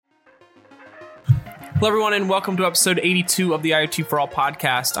Hello, everyone, and welcome to episode 82 of the IoT For All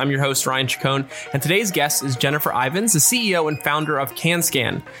Podcast. I'm your host, Ryan Chacon, and today's guest is Jennifer Ivens, the CEO and founder of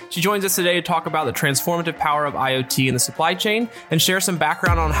Canscan. She joins us today to talk about the transformative power of IoT in the supply chain and share some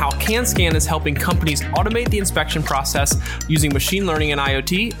background on how Canscan is helping companies automate the inspection process using machine learning and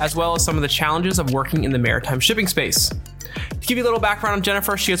IoT, as well as some of the challenges of working in the maritime shipping space. To give you a little background on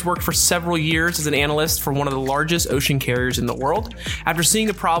Jennifer, she has worked for several years as an analyst for one of the largest ocean carriers in the world. After seeing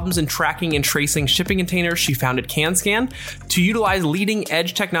the problems in tracking and tracing shipping containers, she founded Canscan to utilize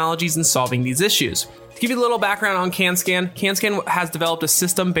leading-edge technologies in solving these issues. To give you a little background on Canscan, Canscan has developed a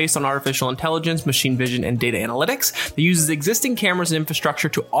system based on artificial intelligence, machine vision, and data analytics that uses existing cameras and infrastructure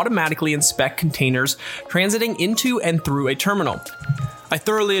to automatically inspect containers transiting into and through a terminal. I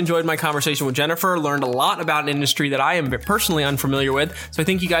thoroughly enjoyed my conversation with Jennifer, learned a lot about an industry that I am personally unfamiliar with, so I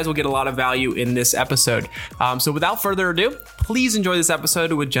think you guys will get a lot of value in this episode. So without further ado, please enjoy this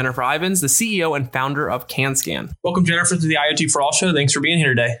episode with Jennifer Ivens, the CEO and founder of Canscan. Welcome, Jennifer, to the IoT For All show. Thanks for being here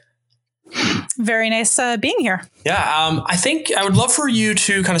today. Very nice being here. Yeah, I think I would love for you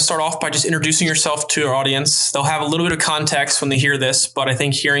to kind of start off by just introducing yourself to our audience. They'll have a little bit of context when they hear this, but I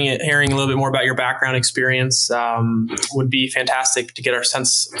think hearing a little bit more about your background experience would be fantastic to get our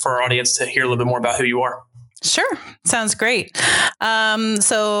sense for our audience to hear a little bit more about who you are. Sure. Sounds great.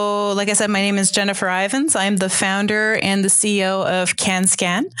 So like I said, my name is Jennifer Ivens. I'm the founder and the CEO of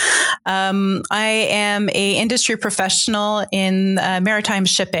Canscan. I am a industry professional in maritime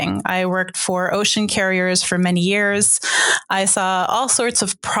shipping. I worked for ocean carriers for many years. I saw all sorts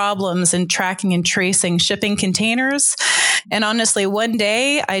of problems in tracking and tracing shipping containers. And honestly, one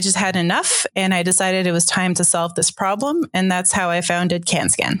day I just had enough and I decided it was time to solve this problem. And that's how I founded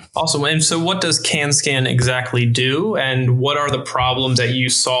Canscan. Awesome. And so what does Canscan exactly do? And what are the problems that you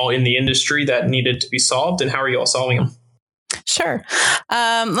saw in the industry that needed to be solved? And how are you all solving them? Sure.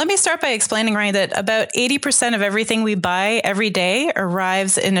 Let me start by explaining, Ryan, that about 80% of everything we buy every day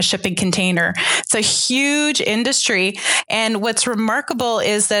arrives in a shipping container. It's a huge industry. And what's remarkable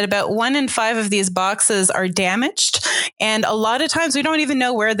is that about 1 in 5 of these boxes are damaged. And a lot of times we don't even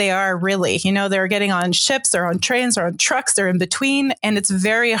know where they are really. You know, they're getting on ships, they're on trains, they're on trucks, they're in between, and it's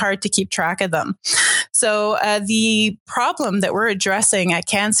very hard to keep track of them. So the problem that we're addressing at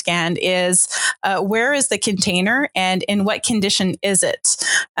Canscan is where is the container and in what condition is it?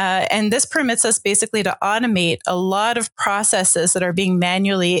 And this permits us basically to automate a lot of processes that are being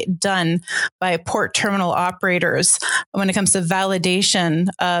manually done by port terminal operators when it comes to validation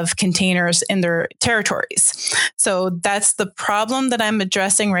of containers in their territories. So that's the problem that I'm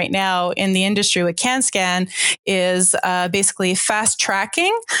addressing right now in the industry with Canscan is basically fast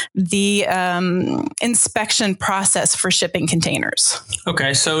tracking the inspection process for shipping containers.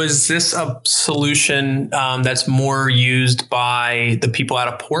 Okay, so is this a solution that's more used by the people at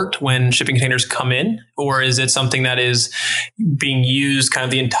a port when shipping containers come in? Or is it something that is being used kind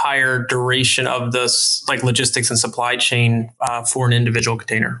of the entire duration of the logistics and supply chain for an individual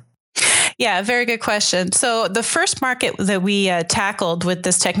container? Yeah, very good question. So the first market that we tackled with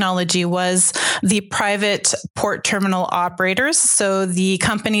this technology was the private port terminal operators. So the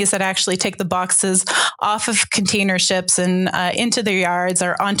companies that actually take the boxes off of container ships and into their yards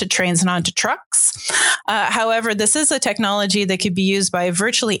or onto trains and onto trucks. However, this is a technology that could be used by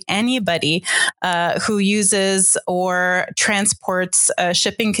virtually anybody who uses or transports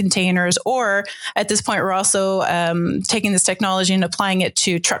shipping containers, or at this point, we're also taking this technology and applying it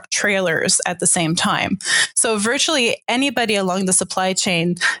to truck trailers at the same time. So virtually anybody along the supply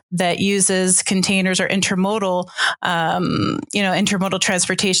chain that uses containers or intermodal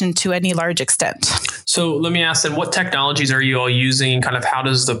transportation to any large extent. So let me ask then, what technologies are you all using? Kind of how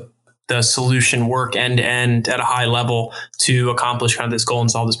does the solution work end to end at a high level to accomplish kind of this goal and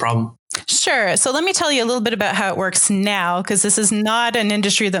solve this problem? Sure. So let me tell you a little bit about how it works now, because this is not an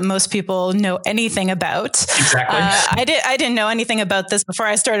industry that most people know anything about. Exactly. I didn't know anything about this before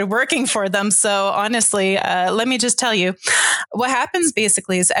I started working for them. So honestly, let me just tell you, what happens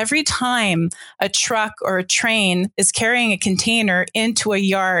basically is every time a truck or a train is carrying a container into a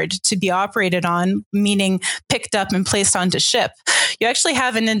yard to be operated on, meaning picked up and placed onto ship, you actually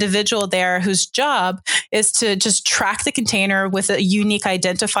have an individual there whose job is to just track the container with a unique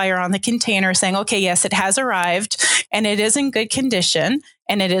identifier on the container saying, okay, yes, it has arrived and it is in good condition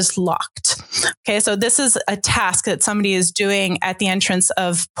and it is locked. Okay, so this is a task that somebody is doing at the entrance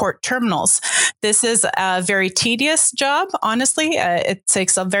of port terminals. This is a very tedious job, honestly. It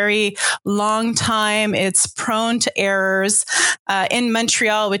takes a very long time. It's prone to errors. In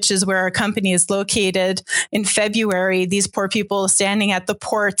Montreal, which is where our company is located, in February, these poor people standing at the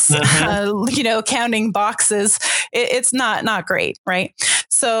ports, counting boxes. It's not great, right?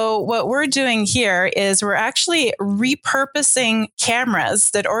 So what we're doing here is we're actually repurposing cameras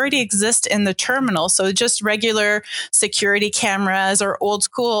that already exist in the terminal. So just regular security cameras or old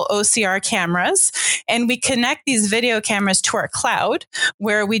school OCR cameras. And we connect these video cameras to our cloud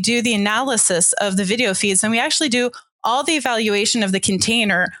where we do the analysis of the video feeds. And we actually do all the evaluation of the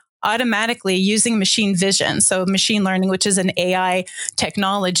container automatically using machine vision. So machine learning, which is an AI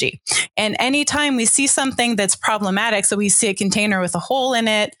technology. And anytime we see something that's problematic, so we see a container with a hole in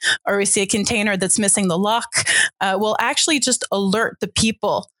it, or we see a container that's missing the lock, we'll actually just alert the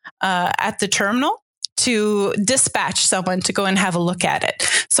people at the terminal to dispatch someone to go and have a look at it.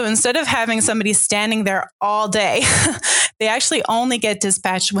 So instead of having somebody standing there all day, they actually only get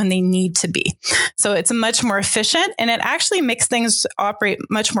dispatched when they need to be. So it's much more efficient, and it actually makes things operate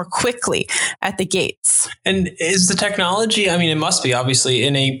much more quickly at the gates. And is the technology, I mean, it must be obviously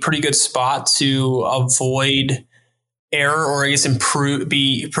in a pretty good spot to avoid error, or I guess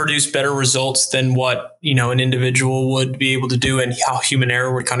produce better results than what, an individual would be able to do, and how human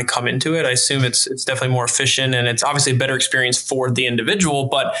error would kind of come into it. I assume it's definitely more efficient, and it's obviously a better experience for the individual.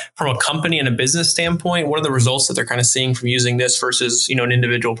 But from a company and a business standpoint, what are the results that they're kind of seeing from using this versus, an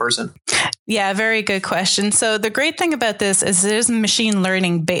individual person? Yeah, very good question. So the great thing about this is it is machine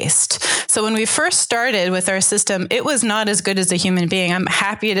learning based. So when we first started with our system, it was not as good as a human being. I'm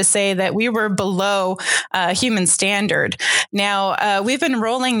happy to say that we were below human standard. Now, we've been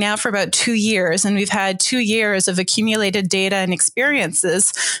rolling now for about 2 years, and we've had 2 years of accumulated data and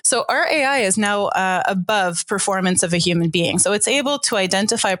experiences. So our AI is now above performance of a human being. So it's able to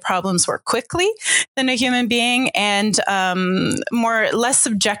identify problems more quickly than a human being, and less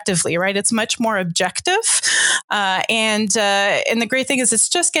subjectively, right? It's much more objective. And the great thing is it's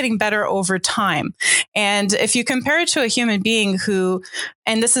just getting better over time. And if you compare it to a human being who,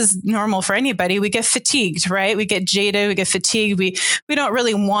 and this is normal for anybody, we get fatigued, right? We get jaded, we get fatigued. We don't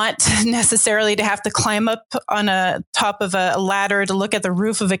really want necessarily to have to climb up on a top of a ladder to look at the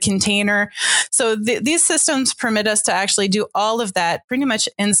roof of a container. So these systems permit us to actually do all of that pretty much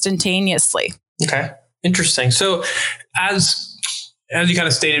instantaneously. Okay. Interesting. So as you kind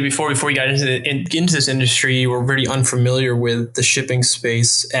of stated before we got into this industry, you were very unfamiliar with the shipping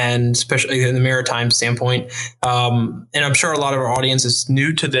space, and especially in the maritime standpoint. And I'm sure a lot of our audience is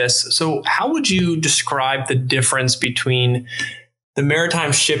new to this. So how would you describe the difference between the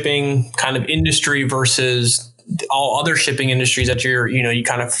maritime shipping kind of industry versus all other shipping industries that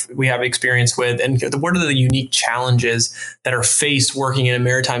we have experience with, and what are the unique challenges that are faced working in a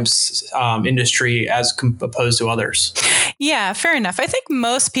maritime industry as opposed to others? Yeah, fair enough. I think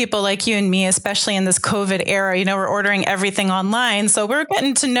most people like you and me, especially in this COVID era, we're ordering everything online. So we're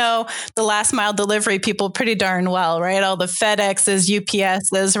getting to know the last mile delivery people pretty darn well, right? All the FedExes,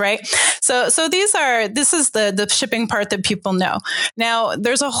 UPSs, right? So this is the shipping part that people know. Now,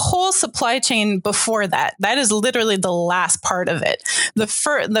 there's a whole supply chain before that. That is literally the last part of it.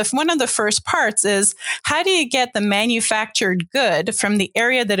 One of the first parts is, how do you get the manufactured good from the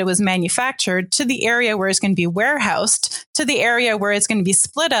area that it was manufactured to the area where it's going to be warehoused, to the area where it's going to be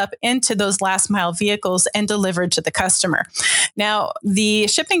split up into those last mile vehicles and delivered to the customer. Now, the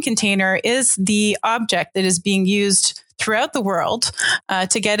shipping container is the object that is being used throughout the world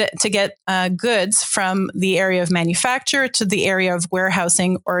to get goods from the area of manufacture to the area of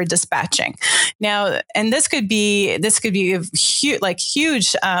warehousing or dispatching. Now, and this could be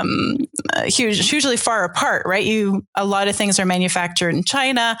hugely far apart, right? A lot of things are manufactured in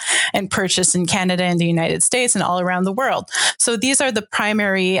China and purchased in Canada and the United States and all around the world. So these are the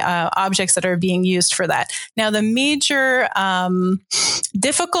primary objects that are being used for that. Now, the major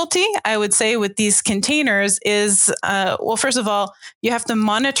difficulty, I would say, with these containers is, well, first of all, you have to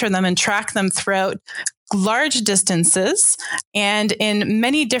monitor them and track them throughout large distances and in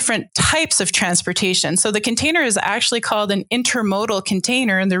many different types of transportation. So the container is actually called an intermodal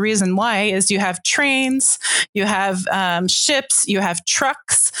container. And the reason why is you have trains, you have ships, you have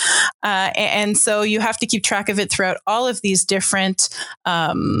trucks. And so you have to keep track of it throughout all of these different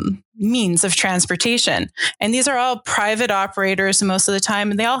means of transportation. And these are all private operators most of the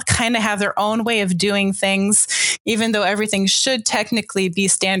time, and they all kind of have their own way of doing things. Even though everything should technically be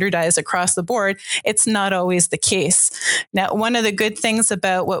standardized across the board, it's not always the case. Now, one of the good things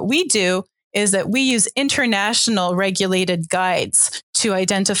about what we do is that we use international regulated guides to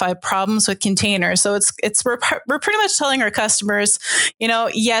identify problems with containers. So we're pretty much telling our customers,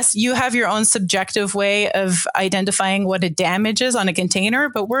 yes, you have your own subjective way of identifying what a damage is on a container,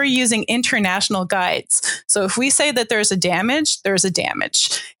 but we're using international guides. So if we say that there's a damage, there's a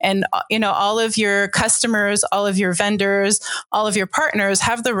damage. And, all of your customers, all of your vendors, all of your partners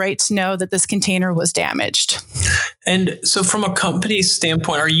have the right to know that this container was damaged. And so from a company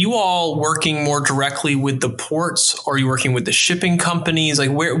standpoint, are you all working more directly with the ports, or are you working with the shipping companies?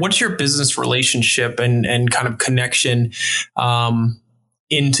 Like what's your business relationship and kind of connection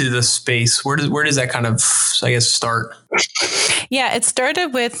into the space? Where does that kind of, I guess, start? Yeah, it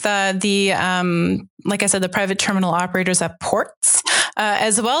started with like I said, the private terminal operators at ports,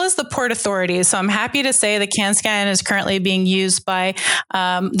 as well as the port authorities. So I'm happy to say that Canscan is currently being used by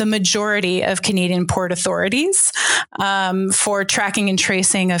the majority of Canadian port authorities for tracking and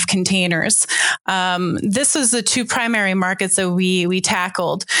tracing of containers. This was the two primary markets that we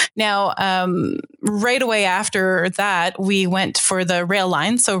tackled. Now, right away after that, we went for the rail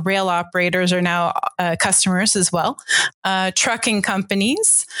line. So rail operators are now customers as well. Trucking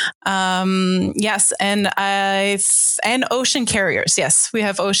companies, yes, and ocean carriers. Yes, we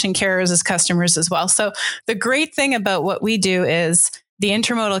have ocean carriers as customers as well. So the great thing about what we do is the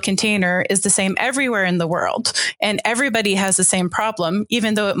intermodal container is the same everywhere in the world, and everybody has the same problem,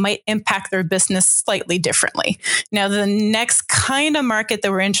 even though it might impact their business slightly differently. Now, the next kind of market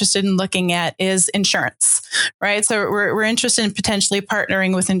that we're interested in looking at is insurance, right? So we're interested in potentially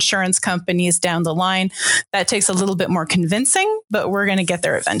partnering with insurance companies down the line. That takes a little bit more convincing, but we're going to get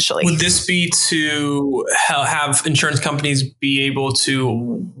there eventually. Would this be to have insurance companies be able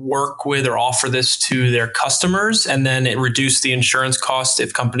to work with or offer this to their customers, and then it reduce the insurance cost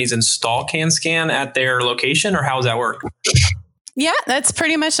if companies install Canscan at their location, or how does that work? Yeah, that's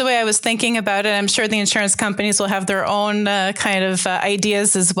pretty much the way I was thinking about it. I'm sure the insurance companies will have their own kind of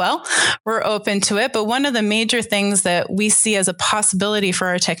ideas as well. We're open to it. But one of the major things that we see as a possibility for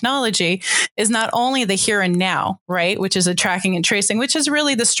our technology is not only the here and now, right, which is a tracking and tracing, which is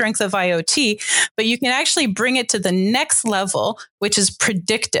really the strength of IoT, but you can actually bring it to the next level, which is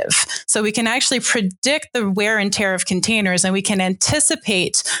predictive. So we can actually predict the wear and tear of containers, and we can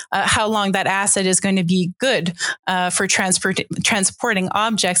anticipate how long that asset is going to be good for transporting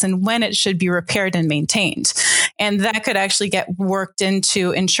objects and when it should be repaired and maintained. And that could actually get worked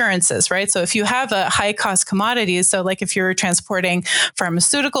into insurances, right? So if you have a high cost commodity, so like if you're transporting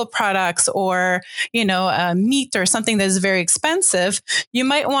pharmaceutical products or, meat or something that is very expensive, you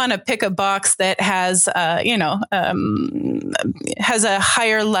might want to pick a box that has, has a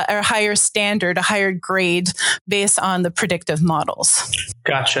higher standard, a higher grade based on the predictive models.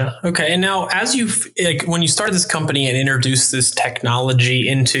 Gotcha. Okay. And now when you started this company and introduced this technology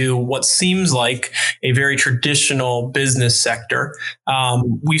into what seems like a very traditional business sector,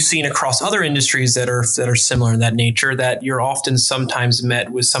 we've seen across other industries that are similar in that nature that you're often sometimes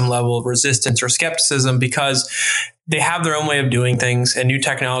met with some level of resistance or skepticism because they have their own way of doing things, and new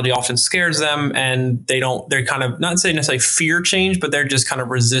technology often scares them, and they're kind of not saying necessarily fear change, but they're just kind of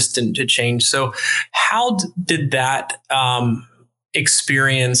resistant to change. So how did that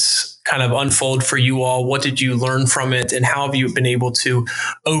experience kind of unfold for you all? What did you learn from it, and how have you been able to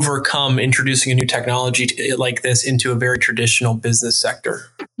overcome introducing a new technology like this into a very traditional business sector?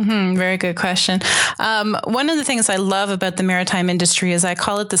 Very good question. One of the things I love about the maritime industry is I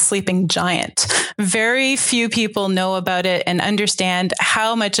call it the sleeping giant. Very few people know about it and understand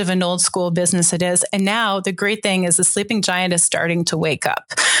how much of an old school business it is. And now the great thing is the sleeping giant is starting to wake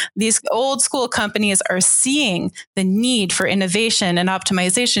up. These old school companies are seeing the need for innovation and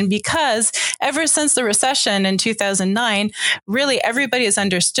optimization because ever since the recession in 2009, really everybody has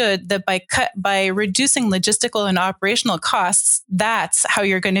understood that by reducing logistical and operational costs, that's how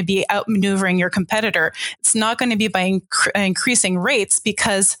you're going to be outmaneuvering your competitor. It's not going to be by increasing rates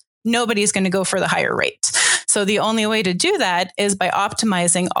because nobody's going to go for the higher rate. So the only way to do that is by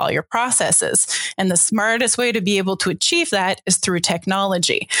optimizing all your processes. And the smartest way to be able to achieve that is through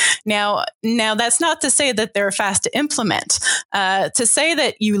technology. Now that's not to say that they're fast to implement. To say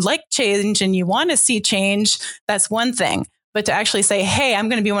that you like change and you want to see change, that's one thing. But to actually say, hey, I'm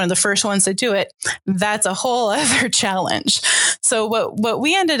going to be one of the first ones to do it, that's a whole other challenge. So what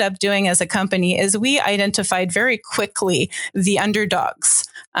we ended up doing as a company is we identified very quickly the underdogs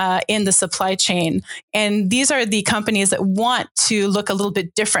in the supply chain. And these are the companies that want to look a little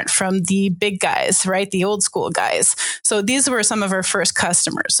bit different from the big guys, right? The old school guys. So these were some of our first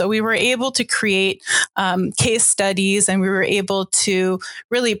customers. So we were able to create case studies, and we were able to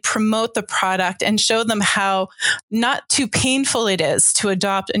really promote the product and show them how not to painful it is to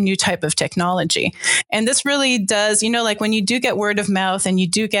adopt a new type of technology. And this really does, like when you do get word of mouth and you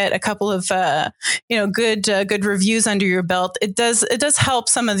do get a couple of, good reviews under your belt, it does help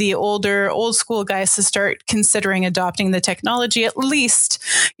some of the old school guys to start considering adopting the technology, at least,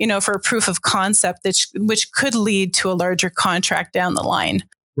 for a proof of concept, which could lead to a larger contract down the line.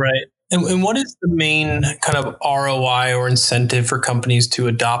 Right. And what is the main kind of ROI or incentive for companies to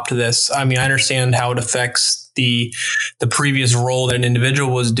adopt this? I mean, I understand how it affects the previous role that an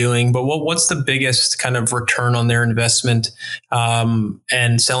individual was doing, but what's the biggest kind of return on their investment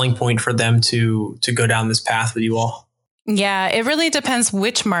and selling point for them to go down this path with you all? Yeah, it really depends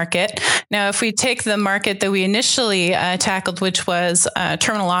which market. Now, if we take the market that we initially tackled, which was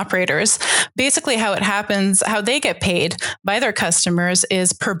terminal operators, basically how it happens, how they get paid by their customers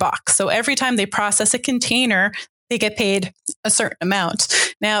is per box. So every time they process a container, they get paid a certain amount.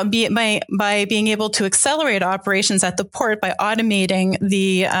 Now, by being able to accelerate operations at the port by automating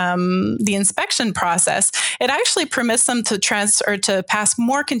the inspection process, it actually permits them to pass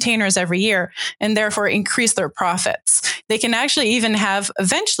more containers every year and therefore increase their profits. They can actually even have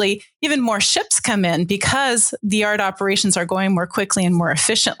eventually even more ships come in because the yard operations are going more quickly and more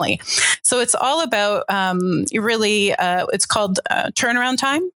efficiently. So it's all about it's called turnaround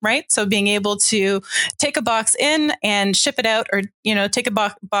time, right? So being able to take a box in and ship it out, or take a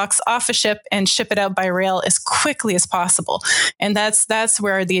box off a ship and ship it out by rail as quickly as possible. And that's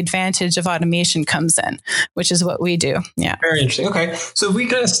where the advantage of automation comes in, which is what we do. Yeah. Very interesting. Okay. So if we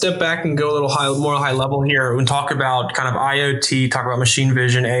kind of step back and go a little more high level here and talk about kind of IoT, talk about machine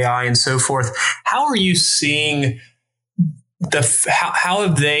vision, AI, and so forth, how are you seeing how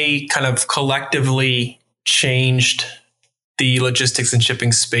have they kind of collectively changed the logistics and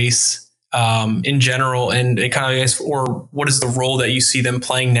shipping space in general, and it kind of, I guess, or what is the role that you see them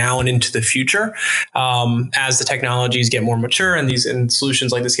playing now and into the future as the technologies get more mature and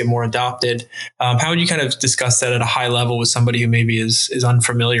solutions like this get more adopted? How would you kind of discuss that at a high level with somebody who maybe is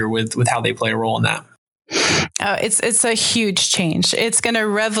unfamiliar with how they play a role in that? It's a huge change. It's going to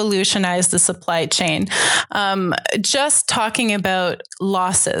revolutionize the supply chain. Just talking about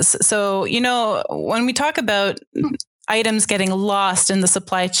losses. So, when we talk about items getting lost in the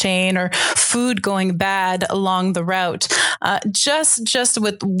supply chain or food going bad along the route, just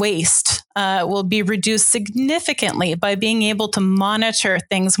with waste will be reduced significantly by being able to monitor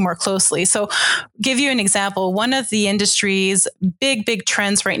things more closely. So give you an example. One of the industry's big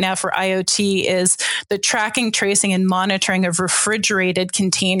trends right now for IoT is the tracking, tracing, and monitoring of refrigerated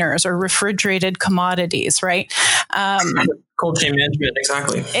containers or refrigerated commodities, right? Cold chain management,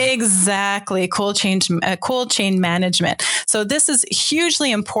 exactly. Cold chain management. So this is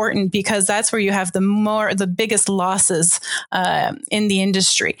hugely important because that's where you have the biggest losses in the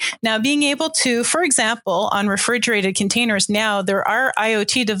industry. Now, being able to, for example, on refrigerated containers, now there are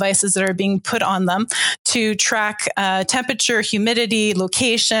IoT devices that are being put on them to track temperature, humidity,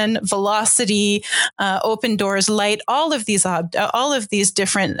 location, velocity, open doors, light, all of these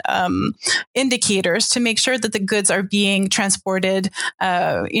different indicators to make sure that the goods are being transported,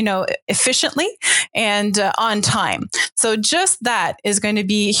 efficiently and on time. So just that is going to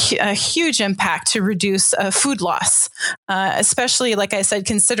be a huge impact to reduce food loss, especially, like I said,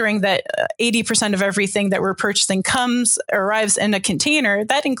 considering that 80% of everything that we're purchasing arrives in a container.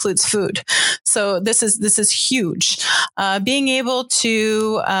 That includes food. So this is huge. Being able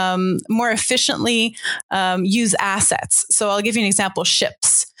to more efficiently use assets. So I'll give you an example: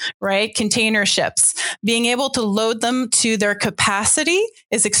 ships, right? Container ships. Being able to load them to their capacity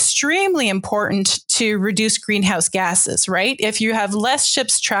is extremely important to reduce greenhouse gases, right? If you have less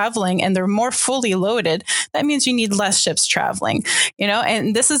ships traveling and they're more fully loaded, that means you need less ships traveling,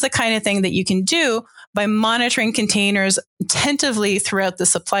 and this is the kind of thing that you can do by monitoring containers attentively throughout the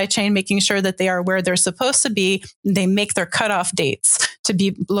supply chain, making sure that they are where they're supposed to be. They make their cutoff dates to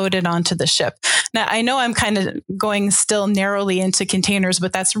be loaded onto the ship. Now, I know I'm kind of going still narrowly into containers,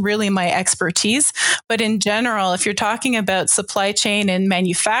 but that's really my expertise. But in general, if you're talking about supply chain and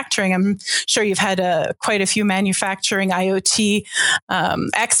manufacturing, I'm sure you've had quite a few manufacturing IoT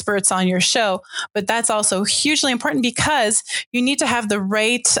experts on your show, but that's also hugely important because you need to have the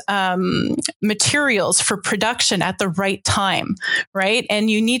right materials for production at the right time, right? And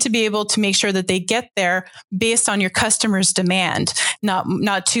you need to be able to make sure that they get there based on your customer's demand,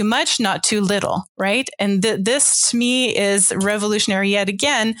 not too much, not too little, right? And this to me is revolutionary yet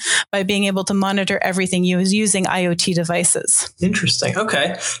again by being able to monitor everything using IoT devices. Interesting.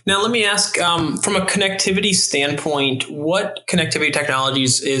 Okay. Now let me ask, from a connectivity standpoint, what connectivity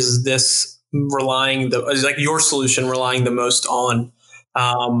technologies is this is like your solution relying the most on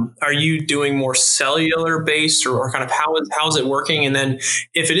Are you doing more cellular based or kind of how is it working? And then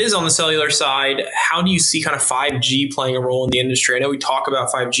if it is on the cellular side, how do you see kind of 5G playing a role in the industry? I know we talk about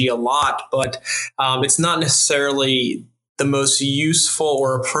 5G a lot, but it's not necessarily the most useful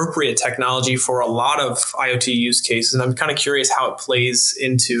or appropriate technology for a lot of IoT use cases. And I'm kind of curious how it plays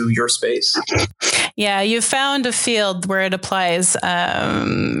into your space. Yeah, you found a field where it applies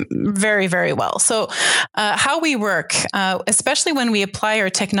very, very well. So how we work, especially when we apply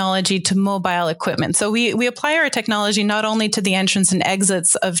our technology to mobile equipment. So we apply our technology not only to the entrance and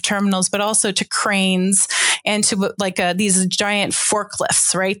exits of terminals, but also to cranes and to these giant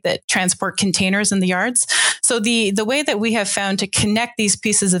forklifts, right, that transport containers in the yards. So the way that we have found to connect these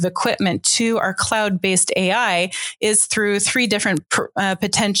pieces of equipment to our cloud-based AI is through three different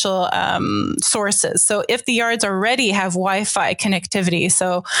potential sources. So if the yards already have Wi-Fi connectivity,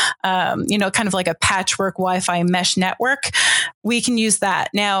 so, kind of like a patchwork Wi-Fi mesh network, we can use that.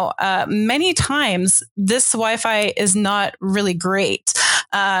 Now, many times this Wi-Fi is not really great.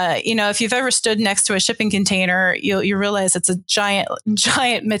 If you've ever stood next to a shipping container, you realize it's a giant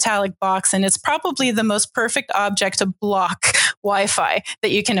metallic box, and it's probably the most perfect object to block Wi-Fi that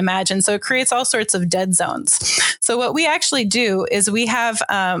you can imagine. So it creates all sorts of dead zones. So what we actually do is we have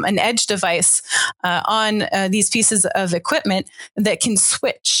an edge device on these pieces of equipment that can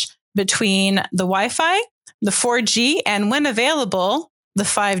switch between the Wi-Fi, the 4G, and when available, the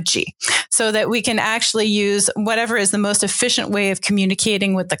 5G, so that we can actually use whatever is the most efficient way of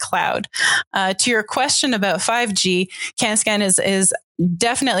communicating with the cloud. To your question about 5G, Canscan is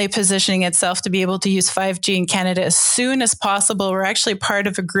definitely positioning itself to be able to use 5G in Canada as soon as possible. We're actually part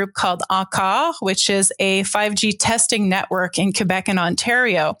of a group called ACA, which is a 5G testing network in Quebec and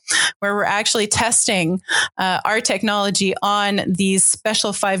Ontario, where we're actually testing our technology on these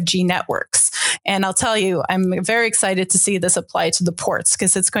special 5G networks. And I'll tell you, I'm very excited to see this apply to the ports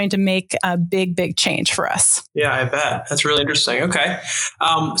because it's going to make a big, big change for us. Yeah, I bet. That's really interesting. Okay.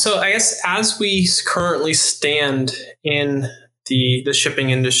 So I guess as we currently stand in the shipping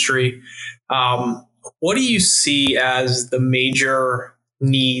industry, what do you see as the major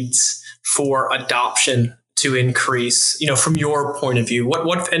needs for adoption to increase, from your point of view?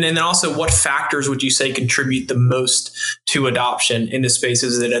 And then also what factors would you say contribute the most to adoption in this space?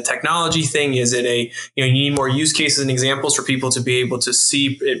 Is it a technology thing? Is it you need more use cases and examples for people to be able to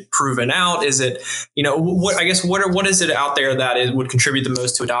see it proven out? Is it, what is it out there that would contribute the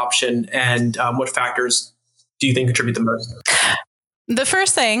most to adoption, and what factors do you think contribute the most? The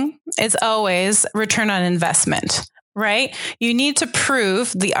first thing is always return on investment. Right? You need to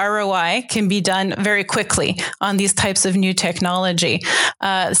prove the ROI can be done very quickly on these types of new technology.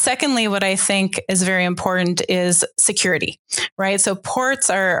 Secondly, what I think is very important is security, right? So ports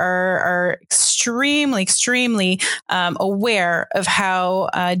are extremely aware of how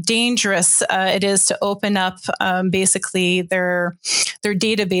dangerous it is to open up basically their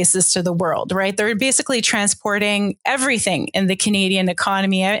databases to the world, right? They're basically transporting everything in the Canadian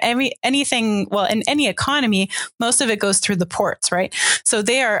economy. In any economy, most of it goes through the ports, right? So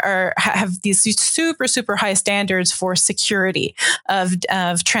they have these super high standards for security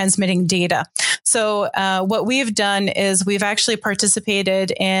of transmitting data. So what we've done is we've actually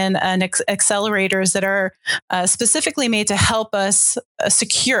participated in accelerators that are specifically made to help us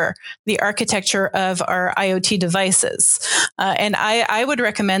secure the architecture of our IoT devices. And I would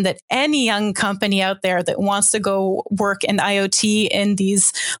recommend that any young company out there that wants to go work in IoT in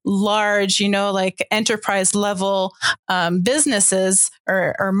these large, like enterprise level businesses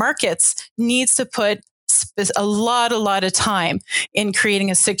or markets needs to put a lot of time in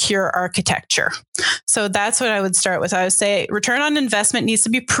creating a secure architecture. So that's what I would start with. I would say return on investment needs to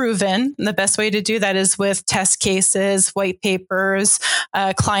be proven. And the best way to do that is with test cases, white papers,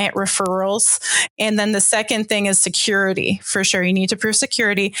 client referrals. And then the second thing is security. For sure, you need to prove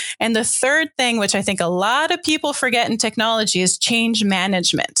security. And the third thing, which I think a lot of people forget in technology, is change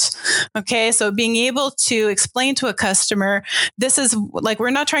management. Okay, so being able to explain to a customer, this is we're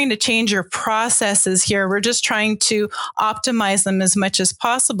not trying to change your processes here. We're just trying to optimize them as much as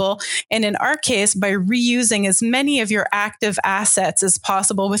possible. And in our case, by reusing as many of your active assets as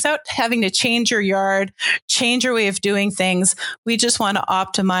possible without having to change your yard, change your way of doing things. We just want to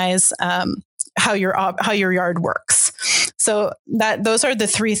optimize how your yard works. So those are the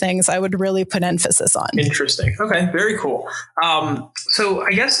three things I would really put emphasis on. Interesting. Okay, very cool. So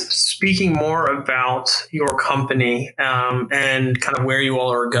I guess speaking more about your company and kind of where you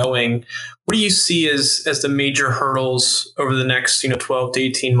all are going, what do you see as the major hurdles over the next 12 to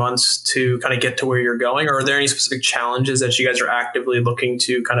 18 months to kind of get to where you're going? Or are there any specific challenges that you guys are actively looking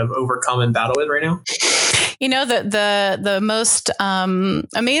to kind of overcome and battle with right now? The most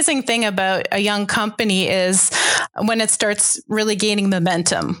amazing thing about a young company is when it starts really gaining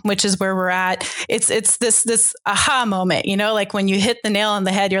momentum, which is where we're at. It's this aha moment, like when you hit the nail on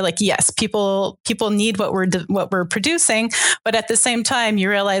the head, you're like, yes, people need what we're producing, but at the same time, you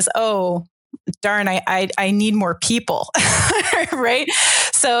realize, oh, darn, I need more people, right?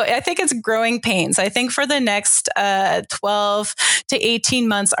 So I think it's growing pains. I think for the next 12 to 18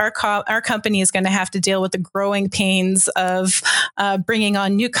 months, our company is going to have to deal with the growing pains of bringing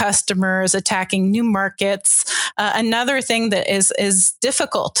on new customers, attacking new markets. Another thing that is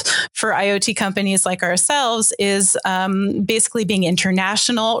difficult for IoT companies like ourselves is basically being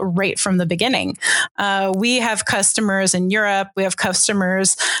international right from the beginning. We have customers in Europe. We have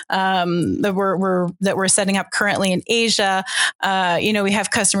customers that we're setting up currently in Asia. We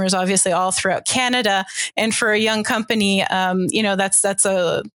have customers obviously all throughout Canada, and for a young company, that's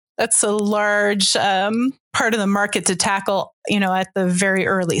a large part of the market to tackle, at the very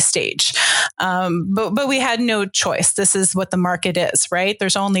early stage. But we had no choice. This is what the market is, right?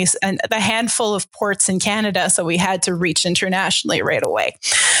 There's only a handful of ports in Canada, so we had to reach internationally right away.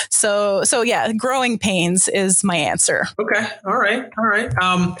 So yeah, growing pains is my answer. Okay. All right.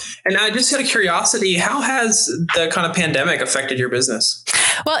 And I just out of curiosity, how has the kind of pandemic affected your business?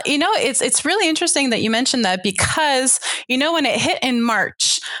 Well, it's really interesting that you mentioned that because, when it hit in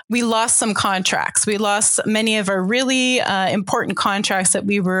March, we lost some contracts. We lost many of our really important contracts that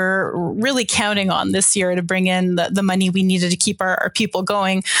we were really counting on this year to bring in the money we needed to keep our people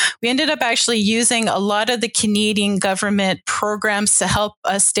going. We ended up actually using a lot of the Canadian government programs to help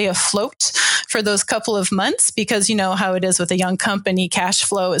us stay afloat for those couple of months, because you know how it is with a young company, cash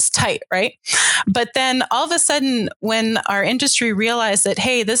flow is tight, right? But then all of a sudden, when our industry realized that,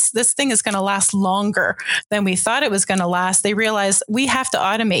 hey, this thing is going to last longer than we thought it was going to last, they realized we have to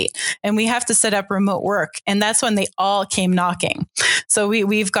automate and we have to set up remote work. And that's when they all came knocking. So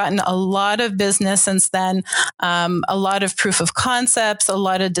we've gotten a lot of business since then, a lot of proof of concepts, a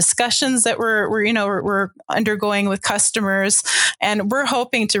lot of discussions that we're undergoing with customers, and we're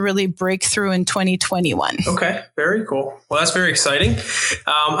hoping to really break through in 2021. Okay, very cool. Well, that's very exciting.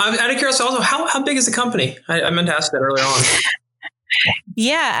 I'm out of curiosity also, how big is the company? I meant to ask that earlier on.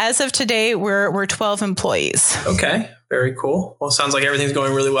 Yeah, as of today, we're 12 employees. Okay, very cool. Well, it sounds like everything's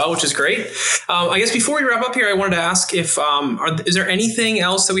going really well, which is great. I guess before we wrap up here, I wanted to ask if is there anything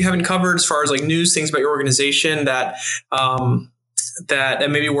else that we haven't covered as far as like news, things about your organization that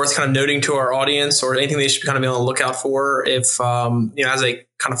may be worth kind of noting to our audience, or anything they should kind of be on the lookout for if as they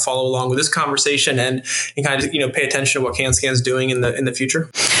kind of follow along with this conversation and kind of pay attention to what Canscan is doing in the future?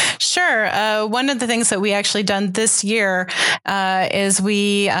 Sure. One of the things that we actually done this year is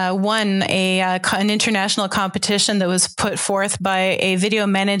we won an international competition that was put forth by a video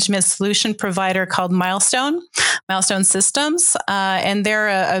management solution provider called Milestone Systems, and they're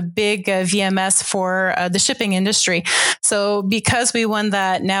a big VMS for the shipping industry. So because we won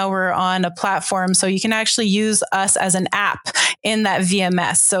that, now we're on a platform, so you can actually use us as an app in that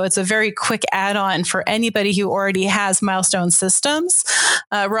VMS. So it's a very quick add-on for anybody who already has Milestone Systems.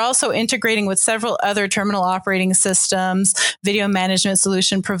 We're also integrating with several other terminal operating systems, video management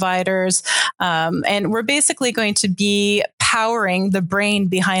solution providers, and we're basically going to be powering the brain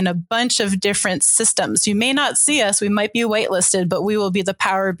behind a bunch of different systems. You may not see us, we might be whitelisted, but we will be the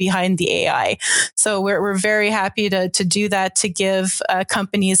power behind the AI. So we're very happy to do that, to give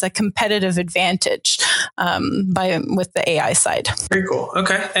companies a competitive advantage with the AI side. Very cool.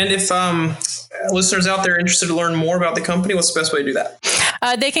 Okay. And if listeners out there are interested to learn more about the company, what's the best way to do that?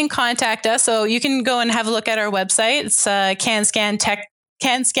 They can contact us. So you can go and have a look at our website. It's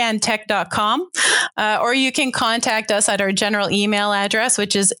canscantech.com, or you can contact us at our general email address,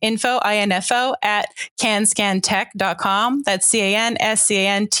 which is info at canscantech.com. That's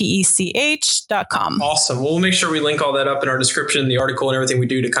canscantech.com. Awesome. Well, we'll make sure we link all that up in our description, the article, and everything we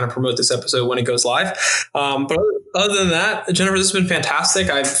do to kind of promote this episode when it goes live. But other than that, Jennifer, this has been fantastic.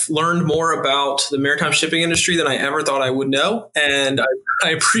 I've learned more about the maritime shipping industry than I ever thought I would know. And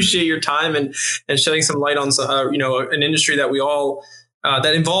I appreciate your time and shedding some light on an industry that we all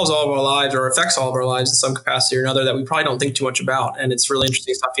that involves all of our lives, or affects all of our lives in some capacity or another, that we probably don't think too much about. And it's really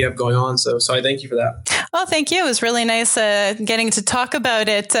interesting stuff you have going on. So I thank you for that. Well, thank you. It was really nice getting to talk about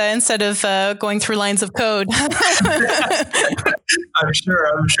it instead of going through lines of code. I'm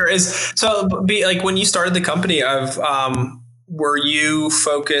sure. When you started the company, were you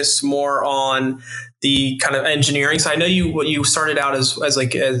focused more on the kind of engineering side? I know you started out as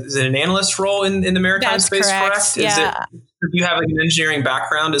an analyst role in the maritime That's space, correct? Yeah. Do you have an engineering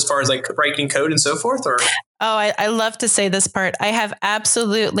background as far as writing code and so forth, or? Oh, I love to say this part. I have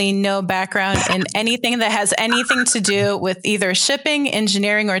absolutely no background in anything that has anything to do with either shipping,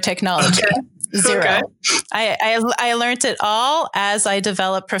 engineering, or technology. Okay. Zero. Okay. I learned it all as I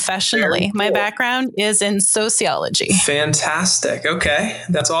developed professionally. Cool. My background is in sociology. Fantastic. Okay.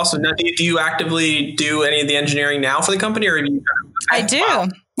 That's awesome. Now, do you actively do any of the engineering now for the company, or do you? I do. Wow.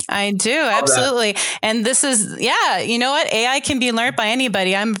 I do. Absolutely. That. And this is, you know what? AI can be learned by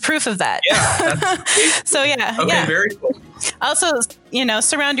anybody. I'm proof of that. Yeah. So yeah. Okay. Yeah. Very cool. Also,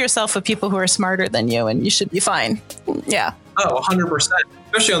 surround yourself with people who are smarter than you and you should be fine. Yeah. Oh, 100%.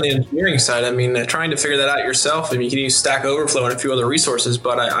 Especially on the engineering side. I mean, trying to figure that out yourself. I mean, you can use Stack Overflow and a few other resources,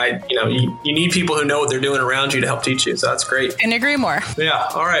 but you need people who know what they're doing around you to help teach you. So that's great. Couldn't agree more. Yeah.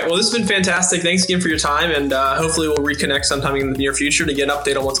 All right. Well, this has been fantastic. Thanks again for your time. And hopefully we'll reconnect sometime in the near future to get an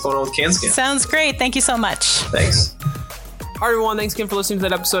update on what's going on with Canscan. Sounds great. Thank you so much. Thanks. All right, everyone. Thanks again for listening to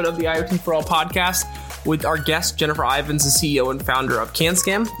that episode of the IoT For All podcast with our guest, Jennifer Ivens, the CEO and founder of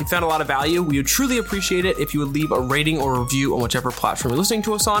Canscan. If you found a lot of value, we would truly appreciate it if you would leave a rating or review on whichever platform you're listening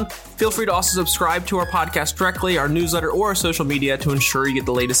to us on. Feel free to also subscribe to our podcast directly, our newsletter, or our social media to ensure you get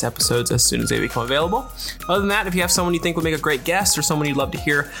the latest episodes as soon as they become available. Other than that, if you have someone you think would make a great guest or someone you'd love to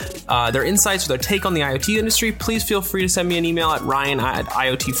hear their insights or their take on the IoT industry, please feel free to send me an email at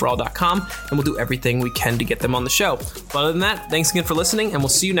ryan@iotforall.com, and we'll do everything we can to get them on the show. But other than that, thanks again for listening, and we'll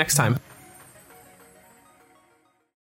see you next time.